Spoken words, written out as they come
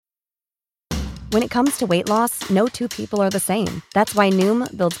When it comes to weight loss, no two people are the same. That's why Noom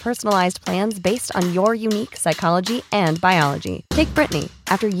builds personalized plans based on your unique psychology and biology. Take Brittany.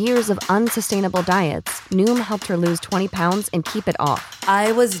 After years of unsustainable diets, Noom helped her lose 20 pounds and keep it off.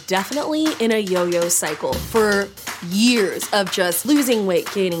 I was definitely in a yo-yo cycle for years of just losing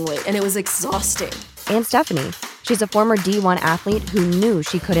weight, gaining weight, and it was exhausting. And Stephanie. She's a former D1 athlete who knew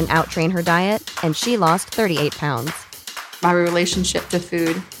she couldn't outtrain her diet, and she lost 38 pounds. My relationship to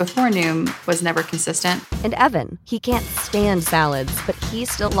food before Noom was never consistent. And Evan, he can't stand salads, but he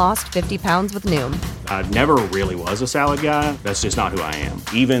still lost 50 pounds with Noom. I never really was a salad guy. That's just not who I am.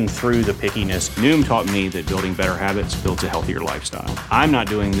 Even through the pickiness, Noom taught me that building better habits builds a healthier lifestyle. I'm not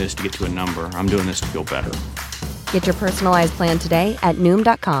doing this to get to a number. I'm doing this to feel better. Get your personalized plan today at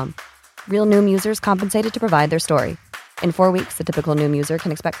Noom.com. Real Noom users compensated to provide their story. In 4 weeks, the typical Noom user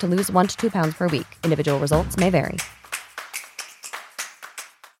can expect to lose 1 to 2 pounds per week. Individual results may vary.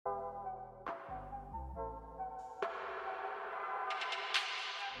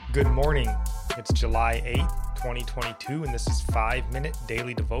 Good morning. It's July 8th, 2022, and this is 5-Minute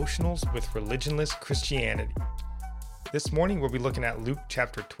Daily Devotionals with Religionless Christianity. This morning, we'll be looking at Luke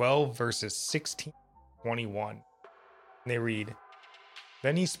chapter 12, verses 16 to 21. And they read,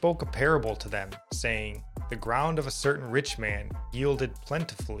 "Then he spoke a parable to them, saying, The ground of a certain rich man yielded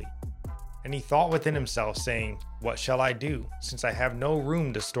plentifully. And he thought within himself, saying, What shall I do, since I have no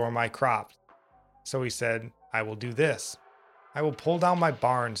room to store my crops? So he said, I will do this. I will pull down my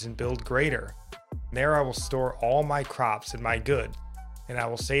barns and build greater. There I will store all my crops and my goods. And I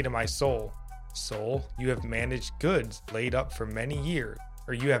will say to my soul, Soul, you have managed goods laid up for many years,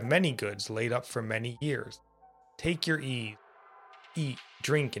 or you have many goods laid up for many years. Take your ease, eat,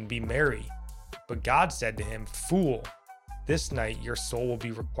 drink, and be merry. But God said to him, Fool, this night your soul will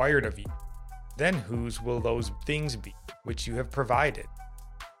be required of you. Then whose will those things be which you have provided?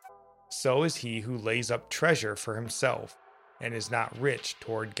 So is he who lays up treasure for himself and is not rich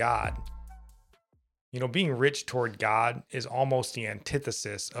toward God." You know, being rich toward God is almost the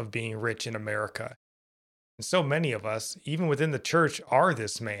antithesis of being rich in America. And so many of us, even within the church, are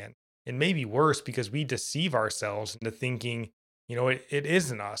this man. And maybe worse because we deceive ourselves into thinking, it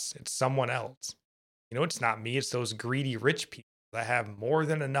isn't us, it's someone else. It's not me, it's those greedy rich people that have more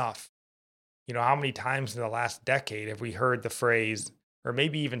than enough. How many times in the last decade have we heard the phrase, or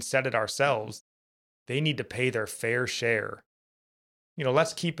maybe even said it ourselves, they need to pay their fair share?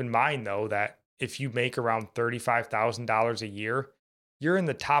 Let's keep in mind, though, that if you make around $35,000 a year, you're in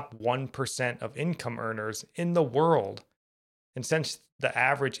the top 1% of income earners in the world. And since the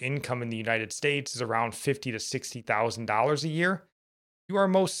average income in the United States is around $50,000 to $60,000 a year, you are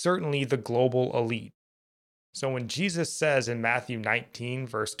most certainly the global elite. So when Jesus says in Matthew 19,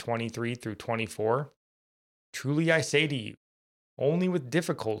 verse 23 through 24, "Truly I say to you, only with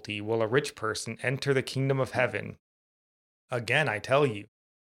difficulty will a rich person enter the kingdom of heaven. Again, I tell you,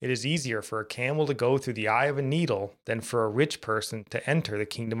 it is easier for a camel to go through the eye of a needle than for a rich person to enter the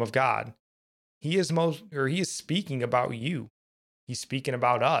kingdom of God." He is speaking about you. He's speaking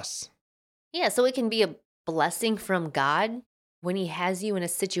about us. Yeah, so it can be a blessing from God when he has you in a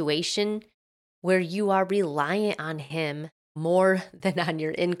situation where you are reliant on him more than on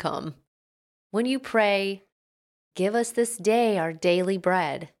your income. When you pray, "Give us this day our daily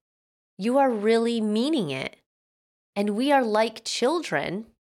bread," you are really meaning it. And we are like children,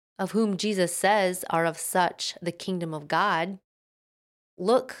 of whom Jesus says are of such the kingdom of God.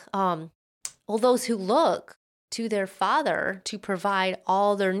 Those who look to their Father to provide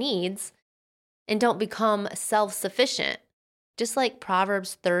all their needs and don't become self-sufficient. Just like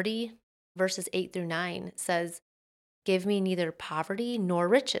Proverbs 30, verses 8 through 9 says, "Give me neither poverty nor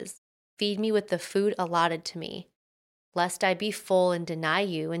riches. Feed me with the food allotted to me, lest I be full and deny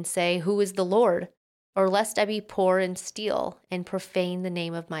you and say, Who is the Lord? Or lest I be poor and steal and profane the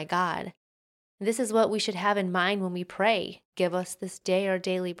name of my God." This is what we should have in mind when we pray. Give us this day our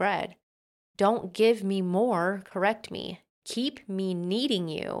daily bread. Don't give me more, correct me. Keep me needing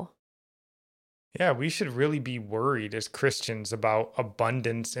you. Yeah, we should really be worried as Christians about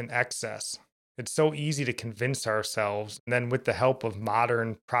abundance and excess. It's so easy to convince ourselves. And then with the help of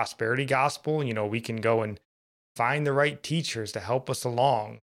modern prosperity gospel, we can go and find the right teachers to help us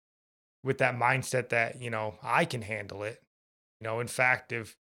along with that mindset that, I can handle it. In fact,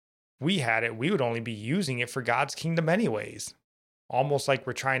 if we had it, we would only be using it for God's kingdom anyways. Almost like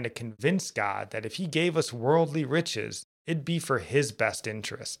we're trying to convince God that if he gave us worldly riches, it'd be for his best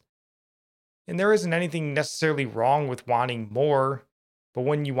interest. And there isn't anything necessarily wrong with wanting more, but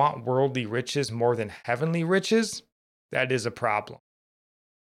when you want worldly riches more than heavenly riches, that is a problem.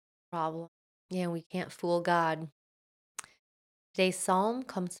 Yeah, we can't fool God. Today's psalm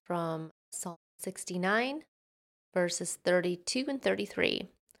comes from Psalm 69, verses 32 and 33.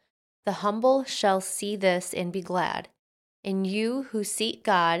 The humble shall see this and be glad. And you who seek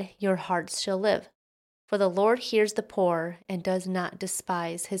God, your hearts shall live. For the Lord hears the poor and does not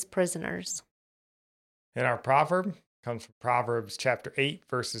despise his prisoners. And our proverb comes from Proverbs chapter 8,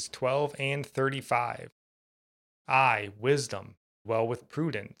 verses 12 and 35. I, wisdom, dwell with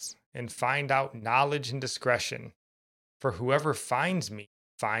prudence, and find out knowledge and discretion. For whoever finds me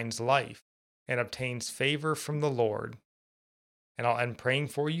finds life, and obtains favor from the Lord. And I'll end praying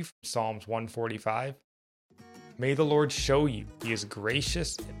for you from Psalms 145. May the Lord show you he is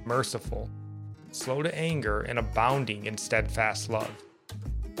gracious and merciful, slow to anger and abounding in steadfast love,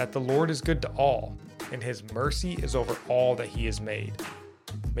 that the Lord is good to all, and his mercy is over all that he has made.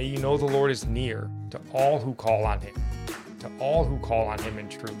 May you know the Lord is near to all who call on him, in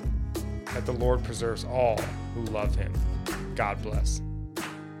truth, that the Lord preserves all who love him. God bless.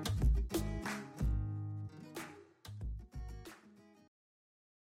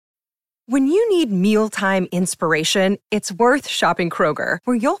 When you need mealtime inspiration, it's worth shopping Kroger,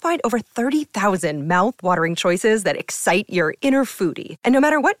 where you'll find over 30,000 mouth-watering choices that excite your inner foodie. And no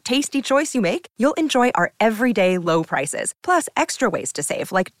matter what tasty choice you make, you'll enjoy our everyday low prices, plus extra ways to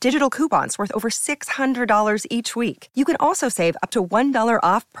save, like digital coupons worth over $600 each week. You can also save up to $1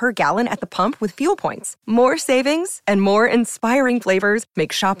 off per gallon at the pump with fuel points. More savings and more inspiring flavors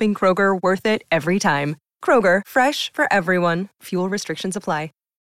make shopping Kroger worth it every time. Kroger, fresh for everyone. Fuel restrictions apply.